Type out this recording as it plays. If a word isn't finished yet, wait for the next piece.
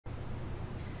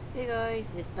Hey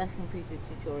guys, it's Best Computer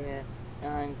Tutorial here,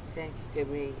 and today I'm just going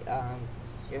to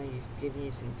be giving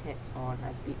you some tips on how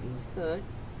to beat the third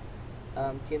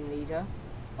gym leader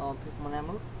on Pokemon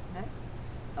Emerald. Okay?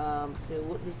 So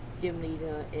what the gym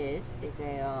leader is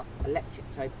a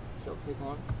electric type sort of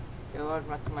Pokemon. So I'd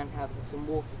recommend having some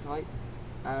water type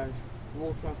and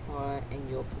water and fire in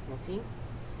your Pokemon team.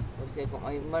 Obviously I've got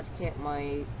my mudkip,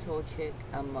 my torchic,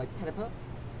 and my pelieper.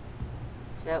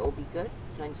 So that will be good.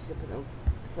 So I'm just going to put them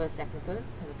first, second, third.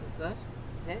 Pelieper first.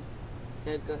 Okay.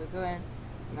 So go in.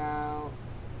 Now,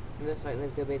 it looks like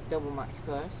there's going to be a double match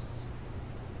first.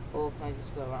 Or can I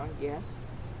just go around? Yes.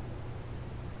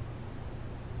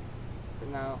 But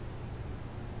now,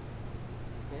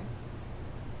 okay.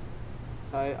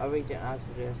 So I really don't know how to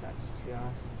do this actually, to be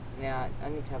honest. Yeah, I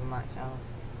need to have a match now.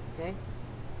 Okay.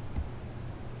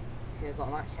 Okay, I've got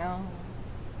a match now.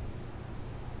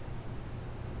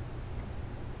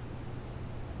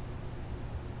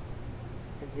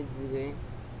 Zigzagoon.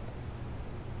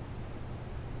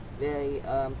 The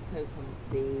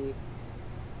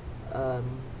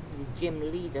the gym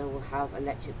leader will have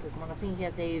electric Pokemon. I think he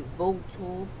has a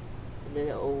Voltorb, the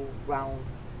little round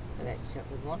electric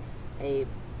Pokemon, a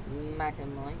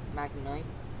Magnemite,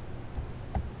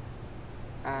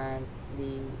 and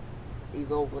the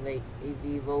evolved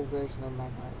version of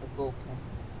Magnemite, a Gulpin.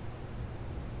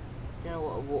 Don't know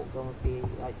what a water gun would be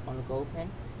like on a Gulpin.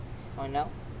 Find out.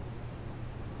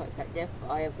 Quite effective,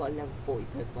 but I have got a level 40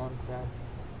 Pokemon, so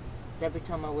every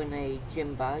time I win a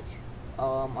gym badge,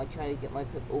 I try to get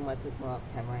all my Pokemon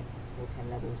up 10 ranks or 10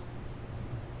 levels.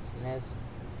 So there's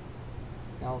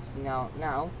now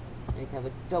I need to have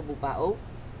a double battle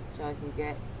so I can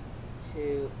get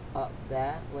to up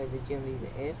there where the gym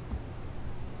leader is.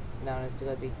 Now there's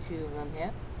going to be 2 of them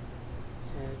here.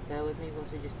 So bear with me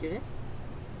whilst I just do this.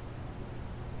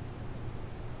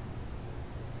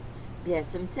 Yeah,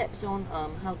 some tips on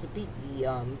how to beat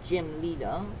the gym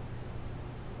leader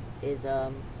is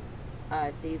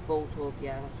see Voltorb,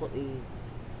 yeah, that's what the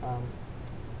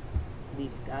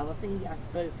leaders have. I think he has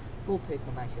both 4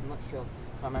 Pokemon actually, I'm not sure,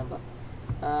 can't remember.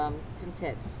 Some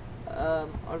tips.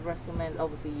 I'd recommend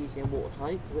obviously using water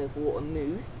type with water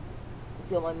moves.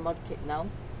 See on my mudkip now,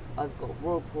 I've got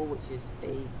Whirlpool, which is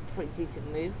a pretty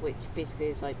decent move, which basically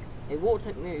is like a water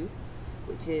type move,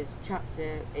 which is traps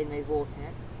it in a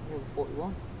vortex, level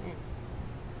 41. Yeah.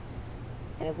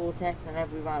 In a vortex, and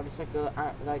every round it's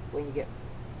like when you get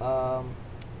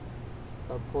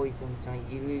poison, so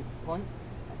you lose a point.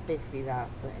 That's basically that,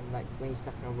 but in like when you're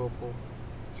stuck in a Whirlpool.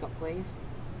 Shockwaves.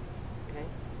 Okay.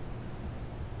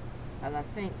 And I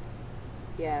think,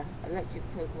 yeah, electric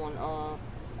Pokemon are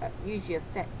usually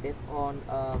effective on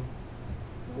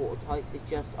water types. It's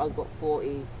just I've got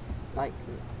 40, like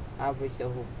average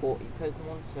level 40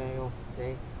 Pokemon, so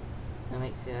obviously that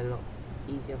makes it a lot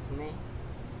easier for me.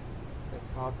 That's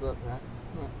hard work there.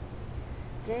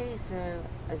 Okay, so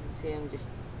as you can see, I'm just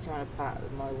trying to battle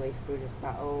my way through this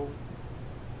battle.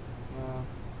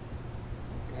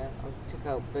 Okay, I took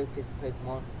out both his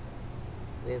Pokemon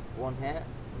with 1 hit.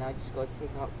 Now I just got to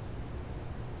take out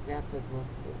their Pokemon.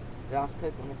 The last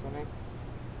Pokemon this one is.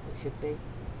 It should be.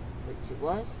 Which it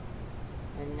was.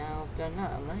 And now I've done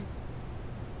that, haven't I?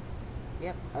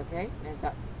 Yep, okay, there's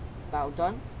that battle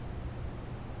done.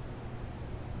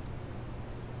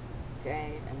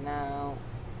 Okay, and now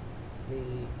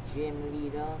the gym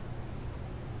leader.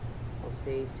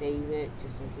 Obviously save it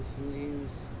just in case you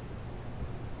lose.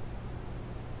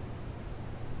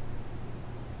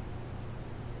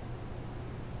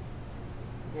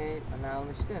 Okay, and now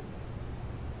let's go.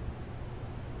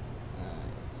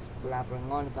 Just blabbering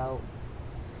on about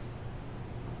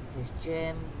his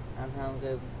gym and how I'm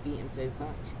going to beat him so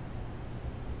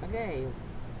much. Okay,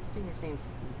 I think his name's,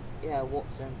 yeah,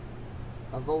 Watson.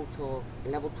 A Voltorb,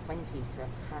 level 20, so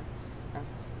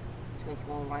that's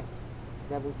 21 ranked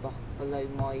levels below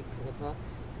my Pelieper. So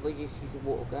we just use a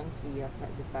water gun, see how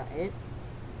effective that is.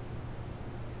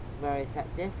 Very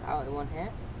effective, out in 1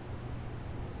 hit.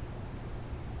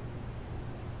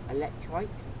 Electric,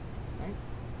 right?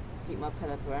 Keep my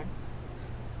Pelieper in.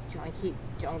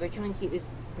 I'm going to try and keep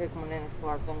this Pokemon in as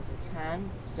far as long as I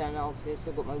can. So now obviously I've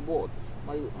still got my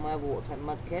other water type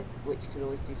Mudkip, which could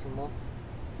always do some more.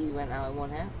 He went out in 1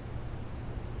 hit.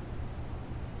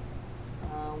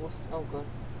 Oh god.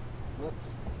 Whoops.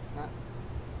 That.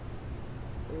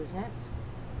 Who's next?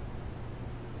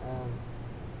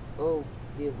 Oh,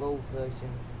 the evolved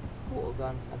version. Water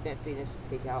gun. I don't think this will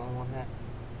take it out in 1 hit.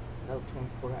 Level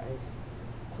 24 that is.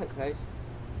 Quite close.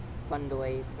 Thunder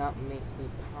Wave. That makes me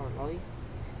paralysed.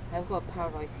 I've got a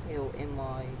paralysed heal in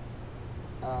my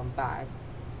bag.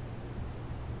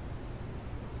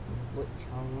 which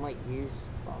I might use,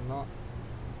 but I'm not.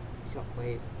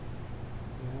 Shockwave.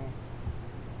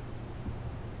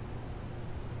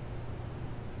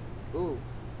 Yeah. Ooh,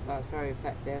 that's very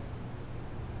effective.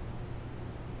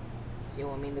 See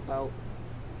what I mean about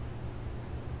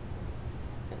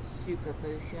a super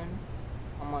potion?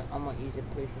 I might use a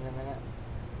potion in a minute.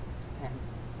 Depends.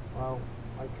 Well,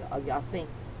 I think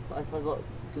if I got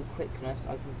good quickness,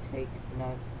 I can take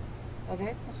no.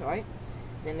 Okay, that's alright.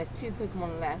 Then there's 2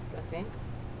 Pokemon left, I think.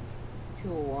 2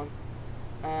 or 1.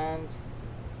 And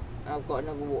I've got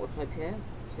another water type here.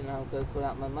 So now I'll go pull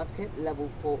out my mudkip, level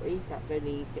 40, so that's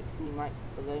only 16 ranks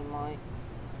below my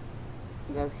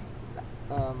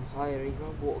higher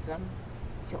even water gun.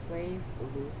 Shockwave.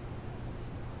 Ooh.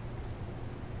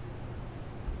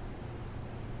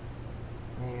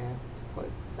 Yeah, it's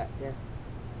quite effective.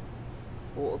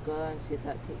 Water gun, see if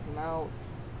that takes him out.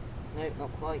 Nope,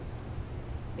 not quite.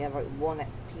 Yeah, right, 1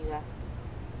 XP left.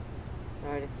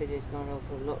 Sorry, this video's gone on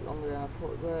for a lot longer than I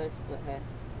thought it would, but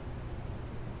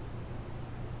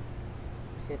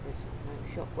see if there's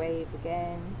shockwave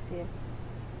again. See it.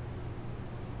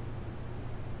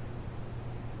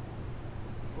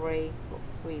 3, got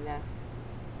 3 left.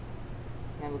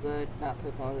 It's never good. That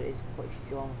Pokemon is quite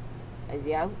strong. Is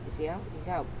he out? Is he out? He's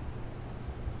out.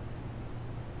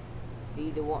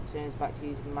 Either Watson is back to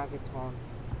use Magaton.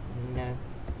 No.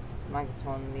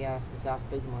 Magaton, yeah, it's his last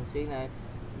Pokemon. So, you know,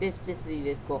 this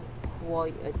leader's got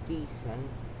quite a decent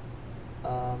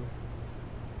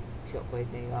shockwave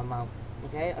thing. I'm out.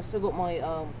 Okay, I still got my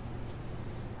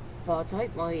fire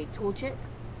type, my torchic.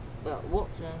 But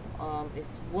Watson is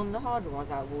one of the harder ones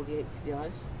out of all the 8, to be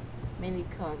honest. Mainly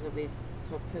because of his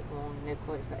type of Pokemon, they're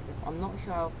quite effective. I'm not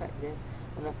sure how effective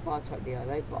on a fire type they are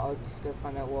though, but I'll just go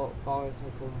find out what fire is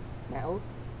like on metal.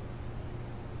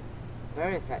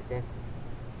 Very effective.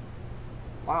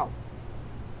 Wow.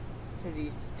 Should have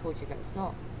used torchic at the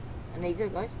start. And there you go,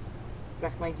 guys.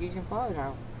 Recommend using fire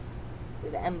now.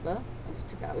 With the ember, I just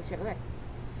took it out straight away.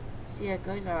 So yeah,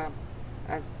 guys,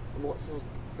 as Watson's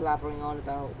blabbering on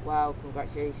about, wow,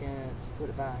 congratulations, got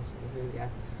a badge, yeah.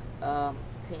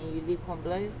 Can you leave a comment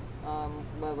below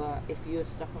whether if you're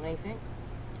stuck on anything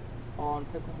on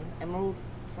Pokemon Emerald,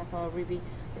 Sapphire, Ruby,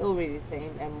 they're all really the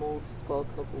same. Emerald's got a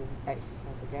couple extra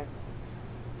stuff, I guess.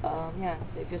 Yeah,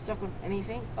 so if you're stuck on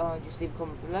anything, just leave a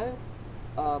comment below.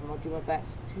 I'll do my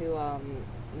best to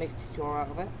make a tutorial out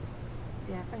of it.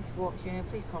 So yeah, thanks for watching.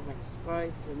 Please comment,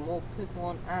 subscribe for more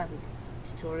Pokemon and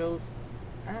tutorials.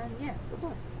 And yeah,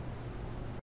 goodbye.